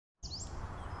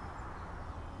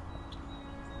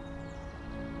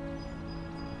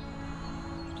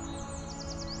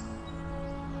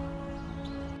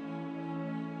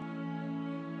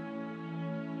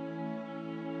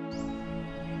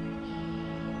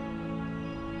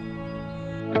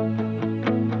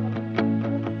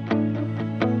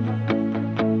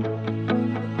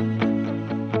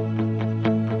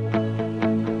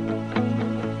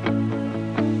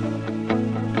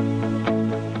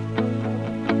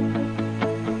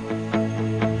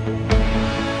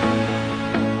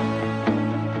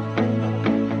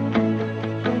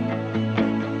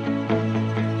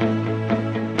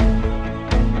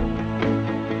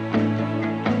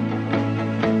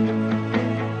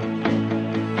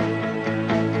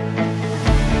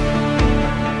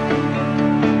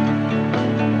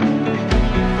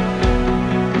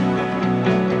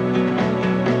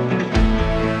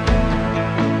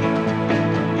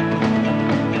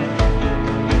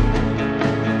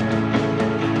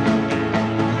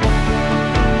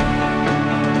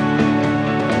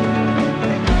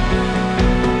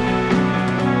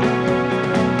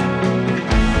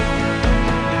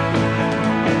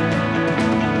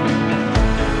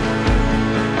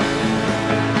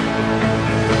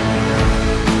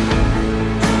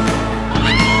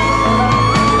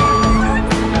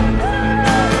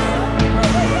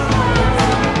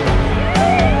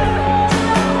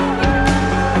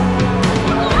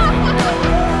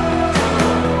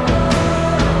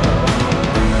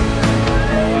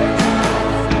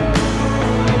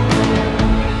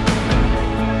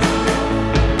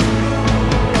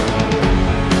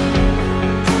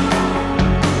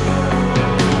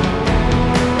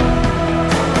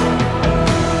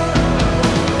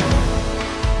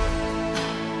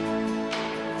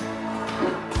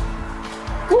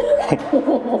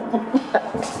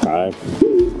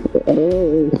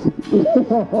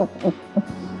This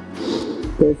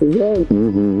is it.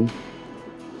 Mm-hmm.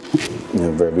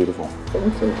 Yeah, very beautiful.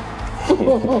 Thank you.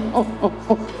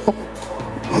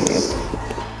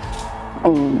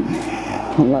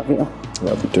 I love you.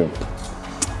 Love you too.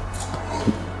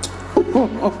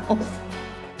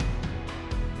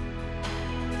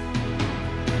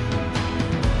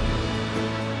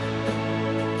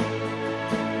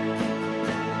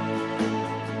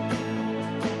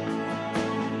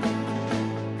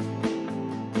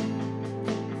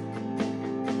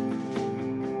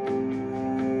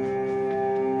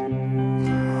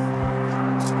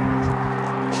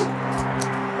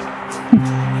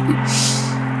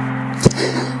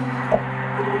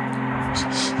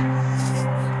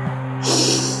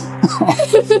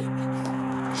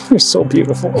 You're so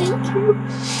beautiful. Thank you.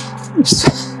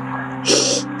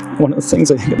 One of the things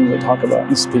I think I'm going to talk about in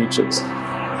the speech is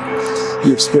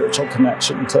your spiritual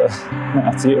connection to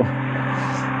Matthew.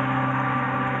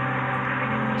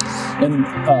 And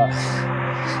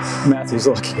Matthew's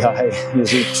a lucky guy.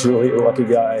 He's truly a lucky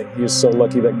guy. He's so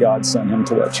lucky that God sent him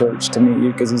to that church to meet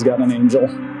you, because he's got an angel.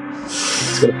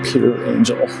 He's got a pure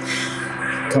angel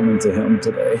coming to him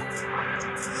today.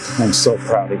 I'm so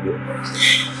proud of you.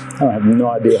 I have no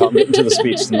idea how I'm getting to the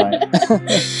speech tonight.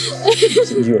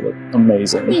 You look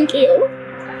amazing. Thank you.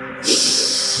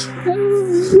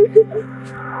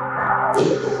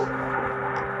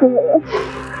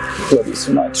 Love you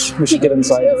so much. We should get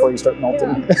inside before you start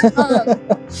melting. Yeah.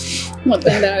 One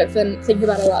thing that I've been thinking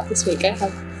about a lot this week, I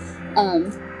have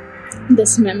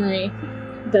this memory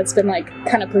that's been like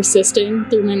kind of persisting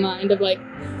through my mind of like,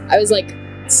 I was like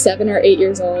 7 or 8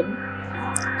 years old,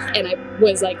 and I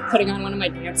was like putting on one of my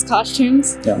dance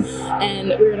costumes. Yeah. And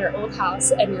we were in our old house,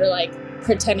 and we were like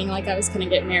pretending like I was gonna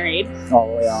get married.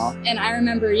 Oh yeah. And I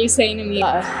remember you saying to me,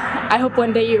 I hope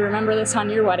one day you remember this on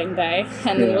your wedding day,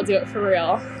 and then we'll do it for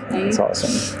real. And that's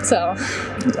awesome. So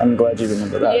I'm glad you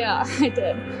remember that. yeah, I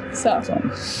did. So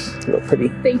Awesome. You look pretty.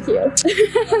 thank you.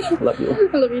 Love you.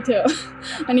 I love you too.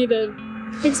 I need to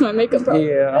fix my makeup problem.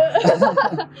 Yeah.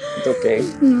 It's okay.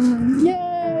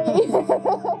 Yay!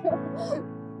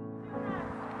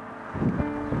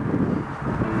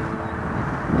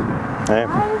 Hey.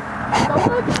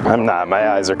 I'm not.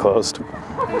 My eyes are closed.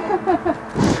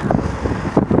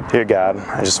 Dear God,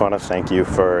 I just want to thank you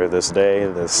for this day,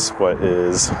 what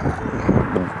is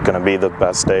going to be the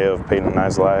best day of Payton and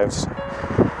I's lives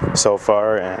so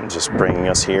far, and just bringing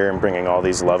us here and bringing all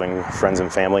these loving friends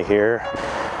and family here.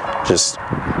 Just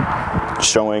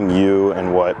showing you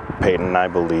and what Payton and I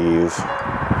believe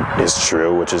is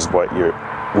true, which is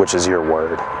your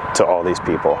word to all these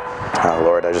people.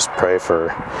 Lord, I just pray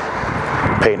for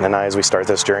Payton and I as we start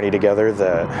this journey together,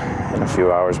 that in a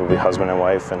few hours we'll be husband and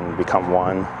wife and become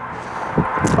one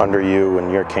under you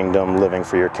and your kingdom, living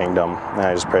for your kingdom. And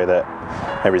I just pray that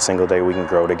every single day we can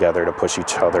grow together to push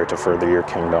each other to further your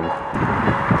kingdom.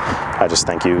 I just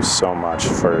thank you so much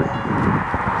for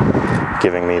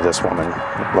giving me this woman.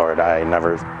 Lord, I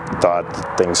never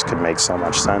thought things could make so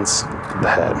much sense.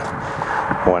 That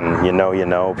when you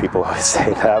know, people always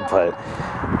say that, but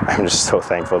I'm just so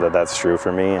thankful that that's true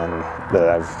for me, and that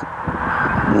I've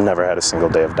never had a single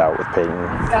day of doubt with Payton.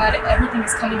 God, everything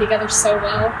is coming together so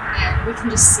well, and we can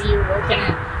just see your work in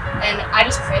it. And I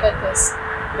just pray that this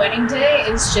wedding day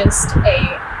is just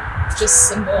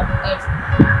symbol of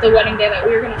the wedding day that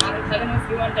we are going to have in heaven with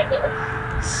you one day, Lord.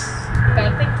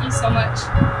 God, thank you so much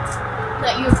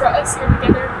that you have brought us here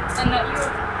together, and that you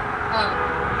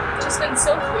have just been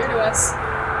so clear to us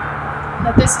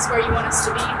that this is where you want us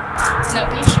to be, and that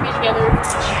we should be together.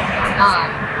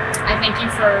 I thank you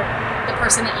for the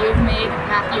person that you've made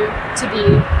Matthew to be,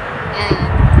 and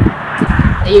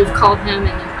that you've called him,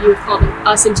 and that you've called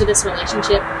us into this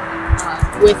relationship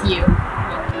with you.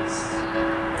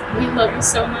 We love you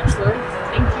so much, Lord.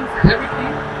 Thank you for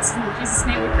everything. It's in Jesus'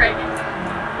 name we pray.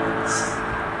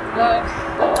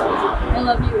 I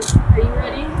love you. Are you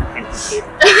ready?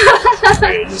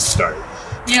 Ready to start.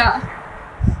 Yeah.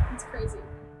 It's crazy.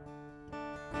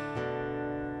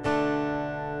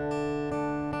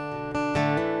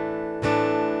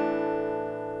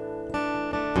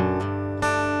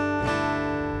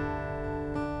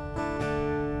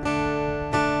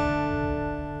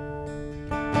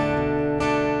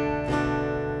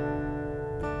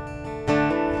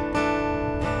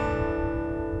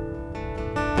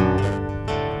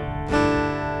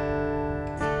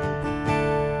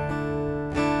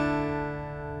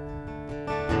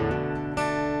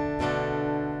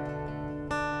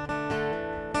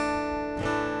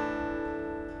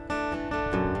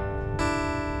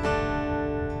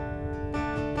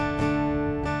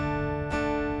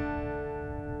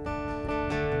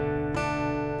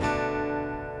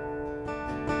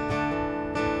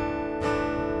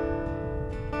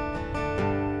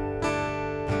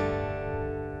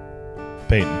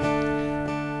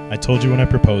 Payton, I told you when I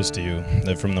proposed to you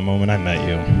that from the moment I met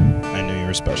you, I knew you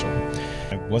were special.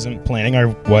 I wasn't planning our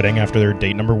wedding after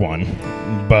date number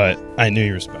 1, but I knew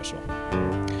you were special.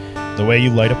 The way you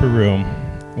light up a room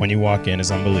when you walk in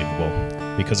is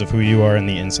unbelievable because of who you are on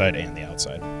the inside and the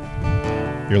outside.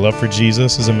 Your love for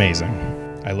Jesus is amazing.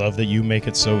 I love that you make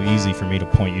it so easy for me to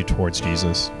point you towards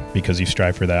Jesus because you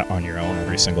strive for that on your own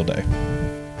every single day.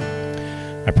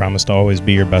 I promise to always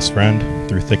be your best friend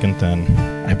through thick and thin.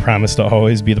 I promise to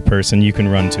always be the person you can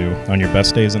run to on your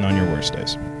best days and on your worst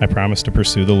days. I promise to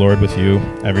pursue the Lord with you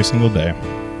every single day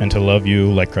and to love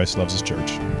you like Christ loves his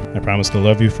church. I promise to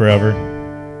love you forever.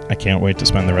 I can't wait to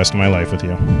spend the rest of my life with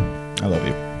you. I love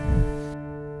you.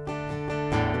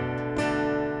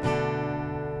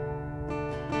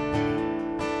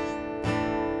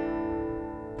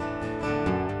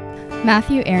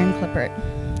 Matthew Aaron Klippert,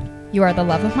 you are the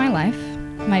love of my life,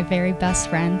 my very best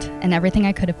friend, and everything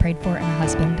I could have prayed for in a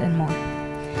husband and more.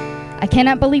 I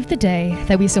cannot believe the day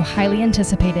that we so highly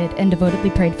anticipated and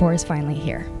devotedly prayed for is finally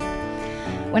here.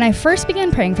 When I first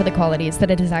began praying for the qualities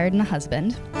that I desired in a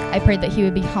husband, I prayed that he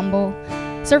would be humble,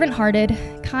 servant-hearted,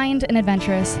 kind, and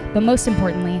adventurous, but most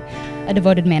importantly, a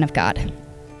devoted man of God.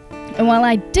 And while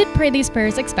I did pray these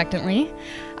prayers expectantly,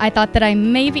 I thought that I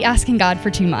may be asking God for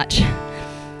too much.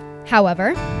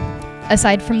 However,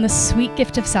 aside from the sweet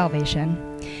gift of salvation,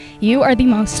 you are the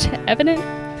most evident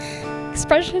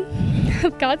expression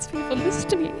of God's faithfulness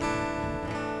to me.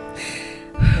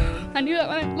 I knew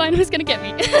that line was going to get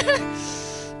me.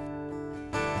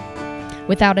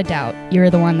 Without a doubt, you are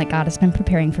the one that God has been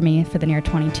preparing for me for the near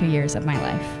 22 years of my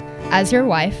life. As your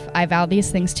wife, I vow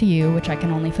these things to you, which I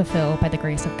can only fulfill by the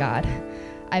grace of God.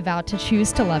 I vow to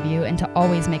choose to love you and to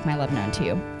always make my love known to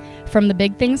you. From the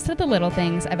big things to the little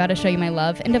things, I vow to show you my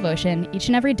love and devotion each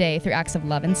and every day through acts of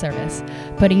love and service,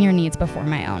 putting your needs before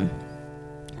my own.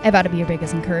 I vow to be your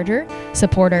biggest encourager,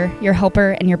 supporter, your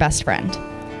helper, and your best friend.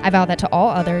 I vow that to all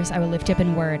others I will lift you up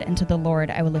in word, and to the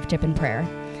Lord I will lift you up in prayer.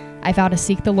 I vow to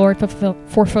seek the Lord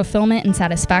for fulfillment and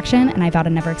satisfaction, and I vow to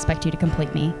never expect you to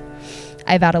complete me.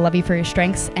 I vow to love you for your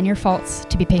strengths and your faults,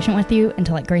 to be patient with you and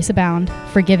to let grace abound,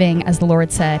 forgiving, as the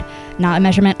Lord said, not a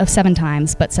measurement of 7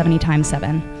 times, but 70 times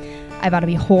 7. I vow to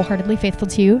be wholeheartedly faithful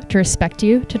to you, to respect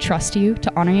you, to trust you,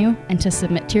 to honor you, and to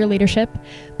submit to your leadership,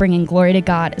 bringing glory to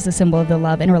God as a symbol of the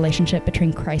love and relationship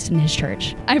between Christ and his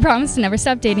church. I promise to never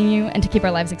stop dating you and to keep our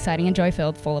lives exciting and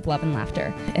joy-filled, full of love and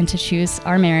laughter, and to choose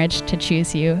our marriage, to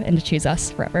choose you, and to choose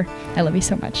us forever. I love you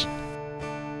so much.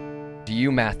 Do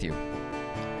you, Matthew,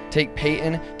 take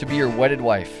Payton to be your wedded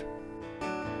wife?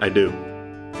 I do.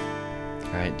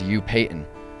 All right, do you, Payton,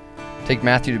 take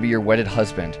Matthew to be your wedded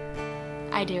husband?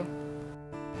 I do.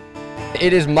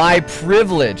 It is my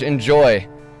privilege and joy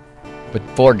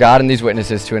before God and these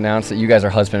witnesses to announce that you guys are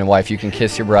husband and wife. You can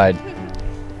kiss your bride.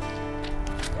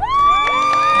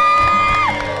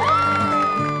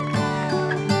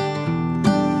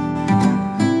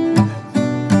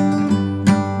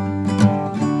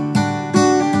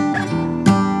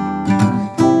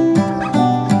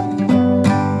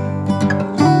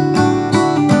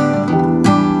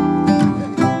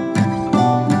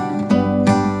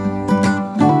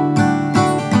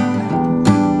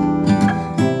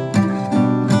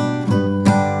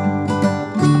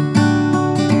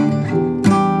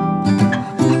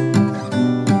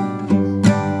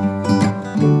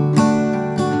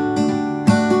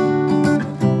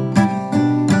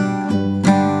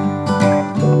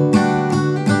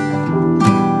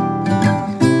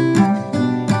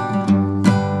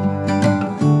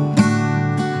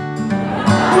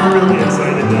 We're really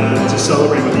excited to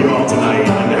celebrate with you all tonight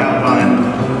and to have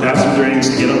fun, to have some drinks,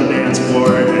 to get on the dance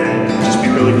floor, and just be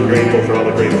really grateful for all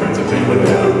the great friends and family we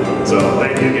have. So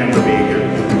thank you again for being here.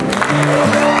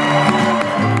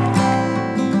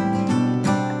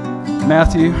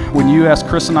 Matthew, when you asked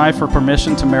Chris and I for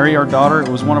permission to marry our daughter, it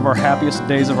was one of our happiest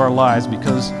days of our lives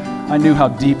because I knew how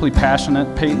deeply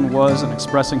passionate Payton was in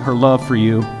expressing her love for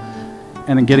you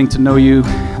and in getting to know you,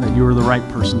 that you were the right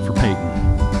person for Payton.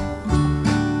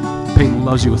 Payton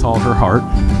loves you with all her heart.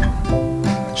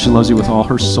 She loves you with all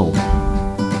her soul.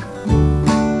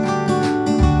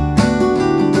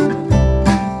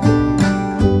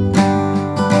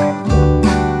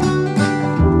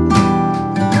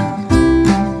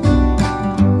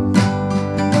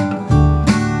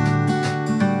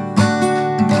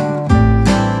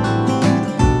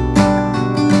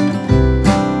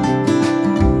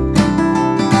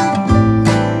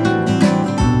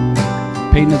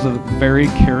 Payton is a very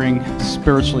caring,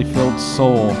 spiritually filled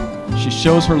soul. She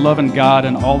shows her love in God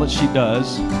in all that she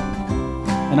does.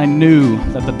 And I knew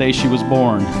that the day she was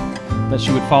born, that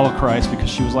she would follow Christ because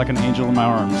she was like an angel in my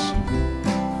arms.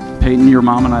 Payton, your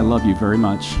mom and I love you very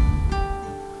much.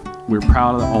 We're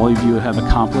proud of all of you have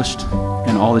accomplished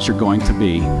and all that you're going to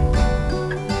be.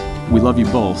 We love you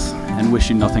both and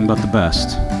wish you nothing but the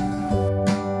best.